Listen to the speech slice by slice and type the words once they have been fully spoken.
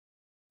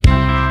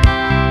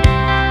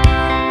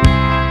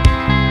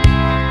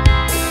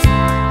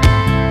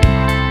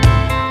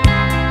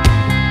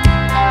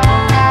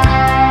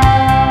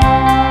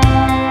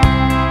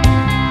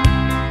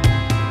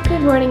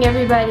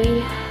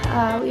everybody.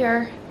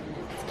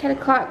 It's 10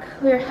 o'clock.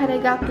 We're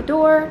heading out the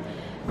door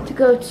to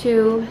go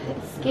to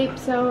Escape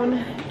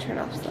Zone. Turn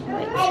off some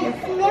lights here.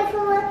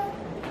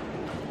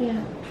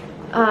 Yeah.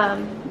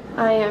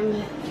 I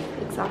am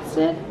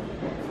exhausted.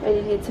 I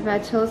didn't get to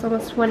bed till it was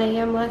almost 1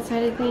 a.m. last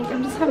night, I think.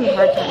 I'm just having a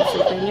hard time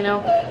sleeping, you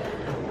know?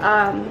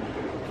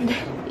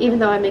 Even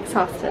though I'm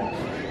exhausted,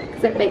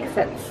 because it makes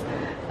sense.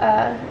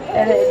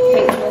 And then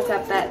Peyton was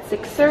up at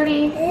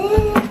 6:30,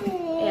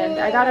 and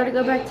I got her to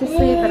go back to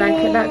sleep, and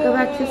I could not go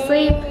back to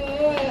sleep.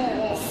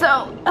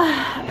 So,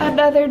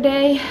 another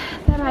day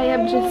that I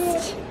am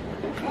just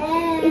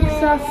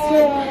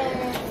exhausted.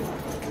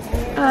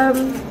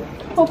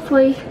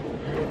 Hopefully,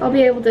 I'll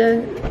be able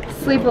to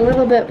sleep a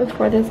little bit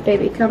before this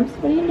baby comes.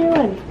 What are you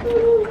doing?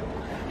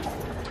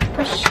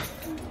 Push.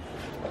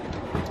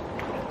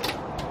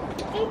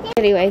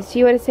 Anyways, do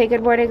you want to say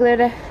good morning,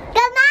 Luna?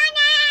 Good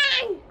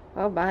morning!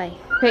 Oh my.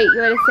 Wait,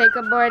 you want to say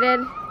good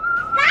morning?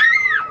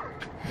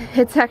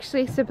 It's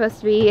actually supposed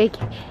to be like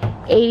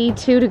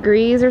 82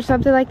 degrees or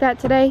something like that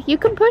today. You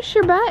can push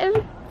your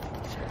button.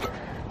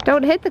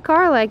 Don't hit the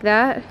car like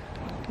that.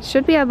 It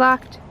should be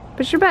unlocked.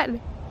 Push your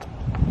button.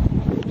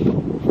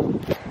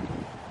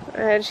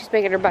 And she's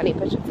making her bunny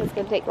push it, so it's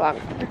gonna take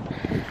longer.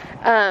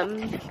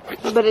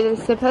 But it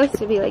is supposed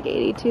to be like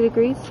 82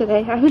 degrees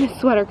today. I'm in a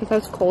sweater because I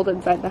was cold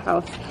inside the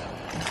house.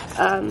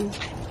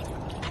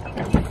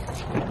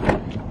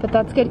 But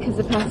that's good because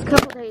the past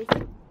couple days,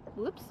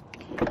 whoops,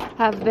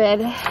 have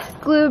been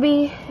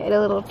gloomy and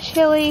a little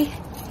chilly.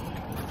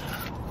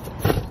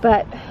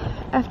 But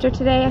after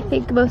today, I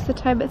think most of the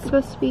time it's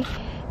supposed to be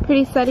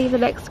pretty sunny the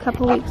next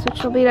couple weeks,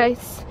 which will be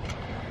nice.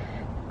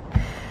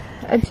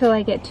 Until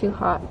I get too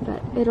hot,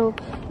 but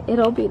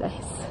it'll be nice.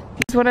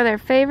 It's one of their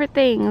favorite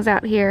things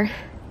out here.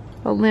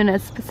 Well,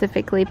 Luna's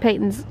specifically.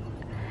 Peyton's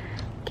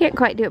can't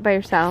quite do it by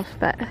herself,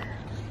 but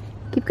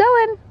keep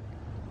going.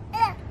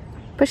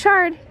 Push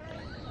hard.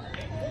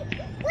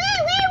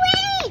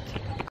 Wait!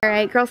 All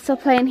right, girls still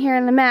playing here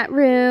in the mat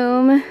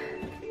room.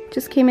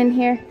 Just came in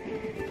here.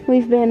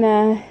 We've been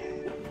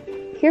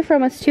here for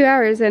almost 2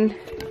 hours, and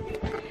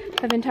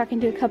I've been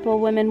talking to a couple of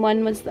women.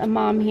 One was a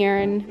mom here,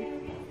 and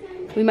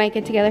we might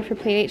get together for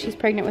play date. She's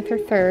pregnant with her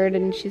third,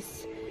 and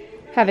she's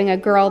having a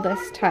girl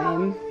this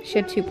time. She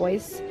had 2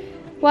 boys.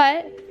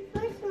 What?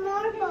 Where's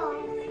more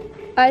balls?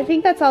 I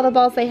think that's all the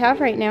balls they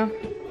have right now.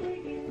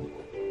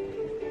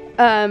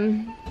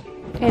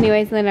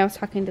 Anyways, then I was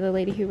talking to the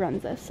lady who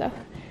runs this, so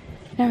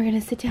now we're gonna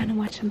sit down and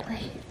watch them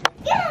play.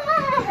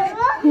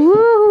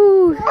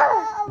 Woo!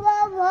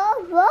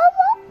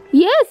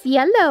 Yes,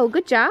 yellow.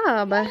 Good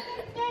job.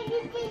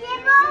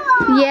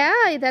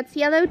 Yeah, that's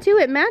yellow too.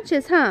 It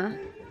matches, huh?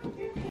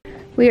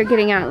 We are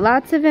getting out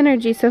lots of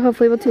energy, so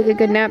hopefully we'll take a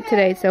good nap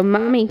today so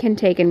Mommy can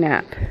take a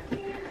nap.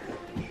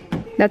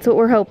 That's what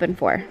we're hoping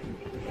for.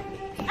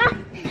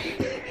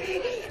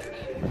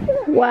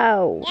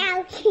 Whoa.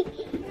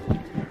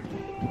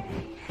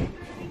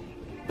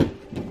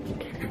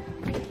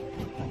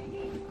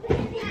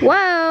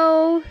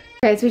 Whoa.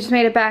 Okay, so we just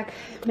made it back,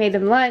 made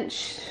them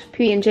lunch,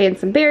 P&J and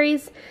some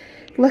berries.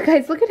 Look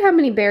guys, look at how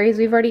many berries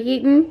we've already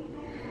eaten.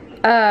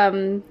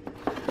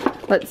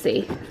 Let's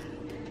see.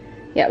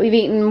 Yeah, we've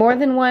eaten more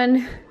than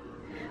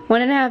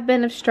 1.5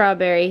 bin of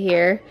strawberry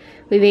here.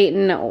 We've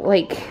eaten,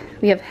 like,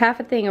 we have half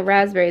a thing of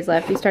raspberries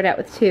left. We started out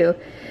with 2.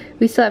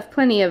 We still have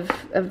plenty of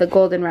the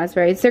golden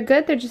raspberries. They're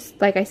good, they're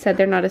just, like I said,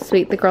 they're not as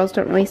sweet. The girls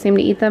don't really seem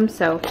to eat them,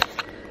 so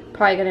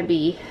probably gonna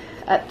be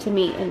up to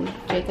me and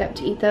Jacob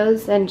to eat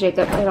those. And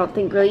Jacob, I don't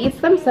think really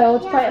eats them, so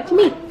it's probably up to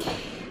me.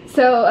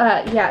 So,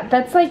 yeah,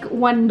 that's like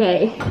one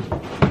day.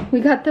 We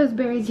got those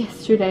berries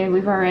yesterday, and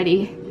we've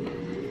already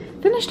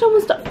finished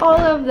almost all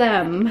of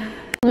them.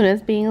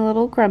 Luna's being a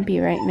little grumpy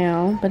right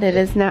now, but it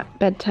is not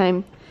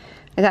bedtime.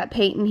 I got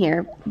Peyton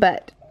here,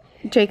 but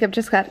Jacob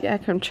just got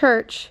back from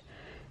church,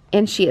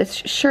 and she is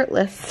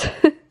shirtless.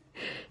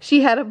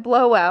 She had a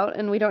blowout,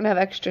 and we don't have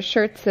extra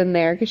shirts in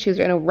there because she was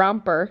in a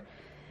romper.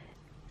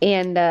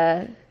 And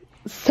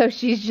so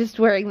she's just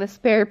wearing the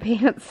spare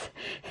pants,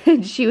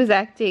 and she was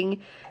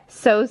acting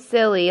so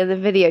silly in the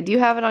video. Do you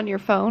have it on your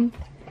phone?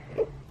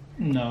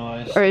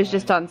 No, or it's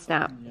just on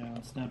Snap? Yeah,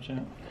 on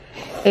Snapchat.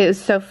 It was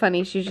so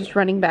funny. She's just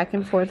running back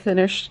and forth in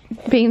her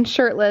being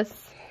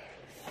shirtless.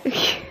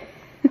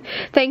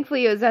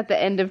 Thankfully, it was at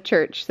the end of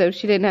church, so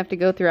she didn't have to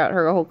go throughout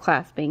her whole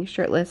class being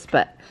shirtless.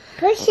 But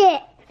push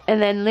it. And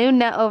then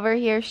Luna over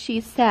here,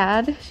 she's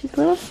sad. She's a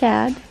little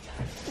sad.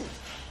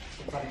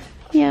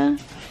 Yeah.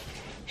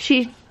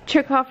 She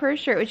took off her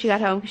shirt when she got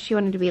home because she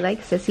wanted to be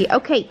like Sissy.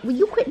 Okay, will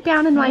you quit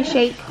down in my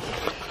shake?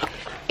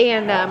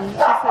 And she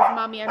says,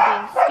 Mommy, I'm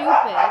being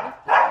stupid.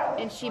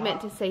 And she meant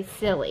to say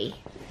silly.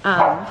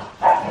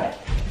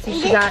 So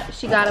she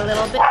got a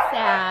little bit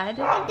sad.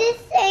 I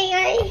just say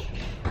I'm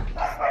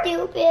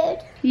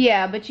stupid.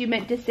 Yeah, but you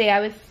meant to say I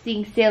was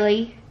being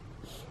silly.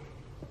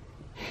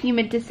 You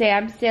meant to say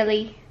I'm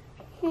silly.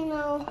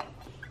 No.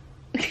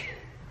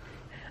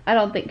 I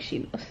don't think she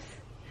knows.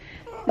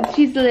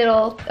 She's a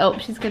little, oh,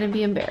 she's gonna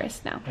be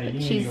embarrassed now. Hey,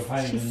 But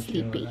she's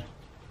sleepy.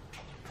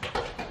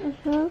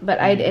 But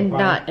I did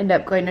not end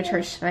up going to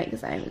church tonight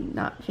because I'm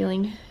not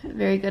feeling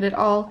very good at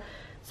all.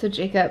 So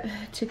Jacob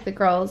took the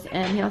girls,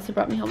 and he also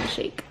brought me home a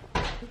shake.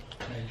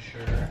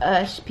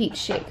 A peach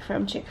shake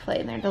from Chick-fil-A,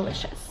 and they're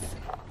delicious.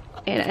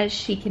 And as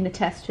she can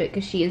attest to it,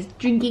 because she is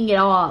drinking it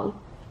all.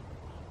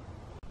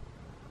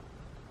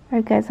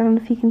 Alright guys, I don't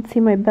know if you can see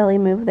my belly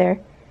move there.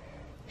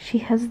 She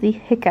has the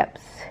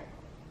hiccups.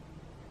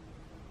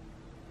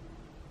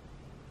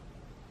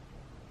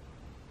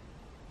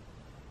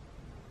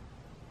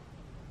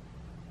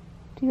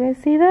 Do you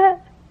guys see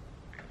that?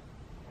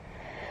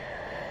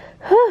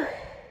 Whew.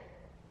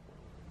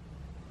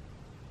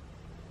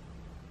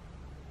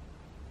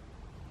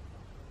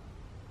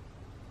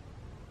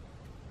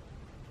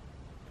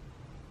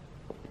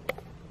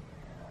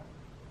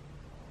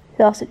 He's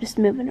also just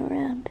moving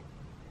around.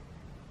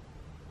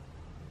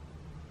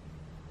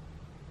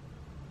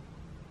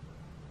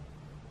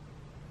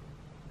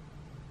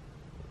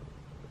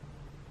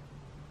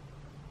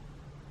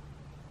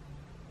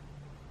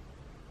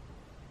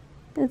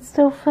 It's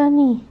so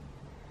funny.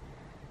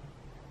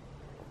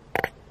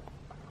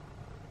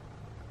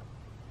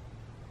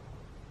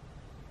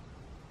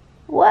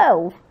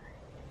 Whoa.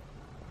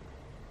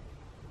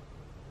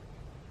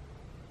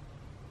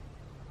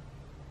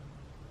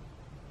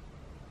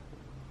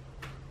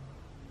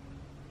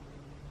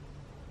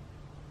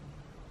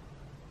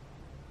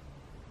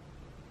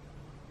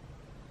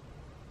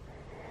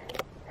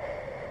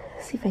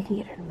 Let's see if I can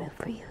get her to move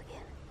for you again.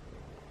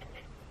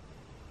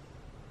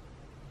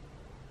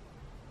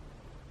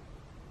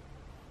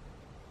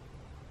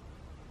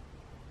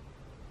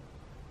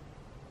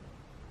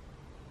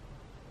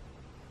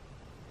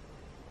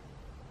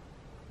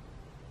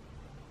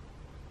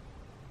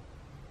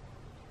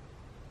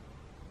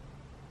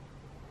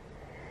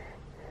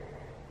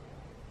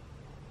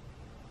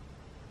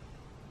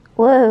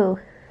 Whoa.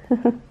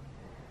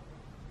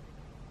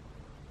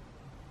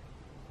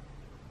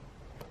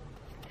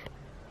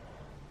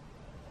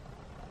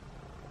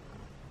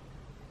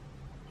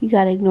 You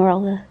gotta ignore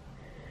all the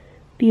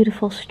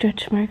beautiful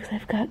stretch marks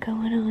I've got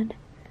going on.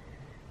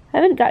 I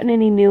haven't gotten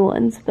any new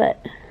ones,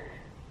 but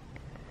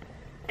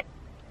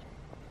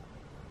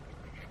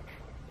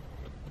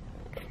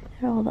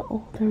they're all the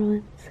older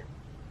ones.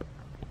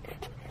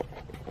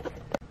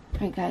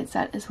 Alright guys,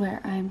 that is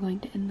where I'm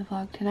going to end the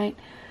vlog tonight.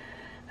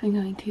 I'm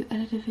going to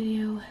edit a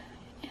video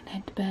and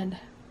head to bed.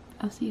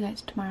 I'll see you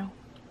guys tomorrow.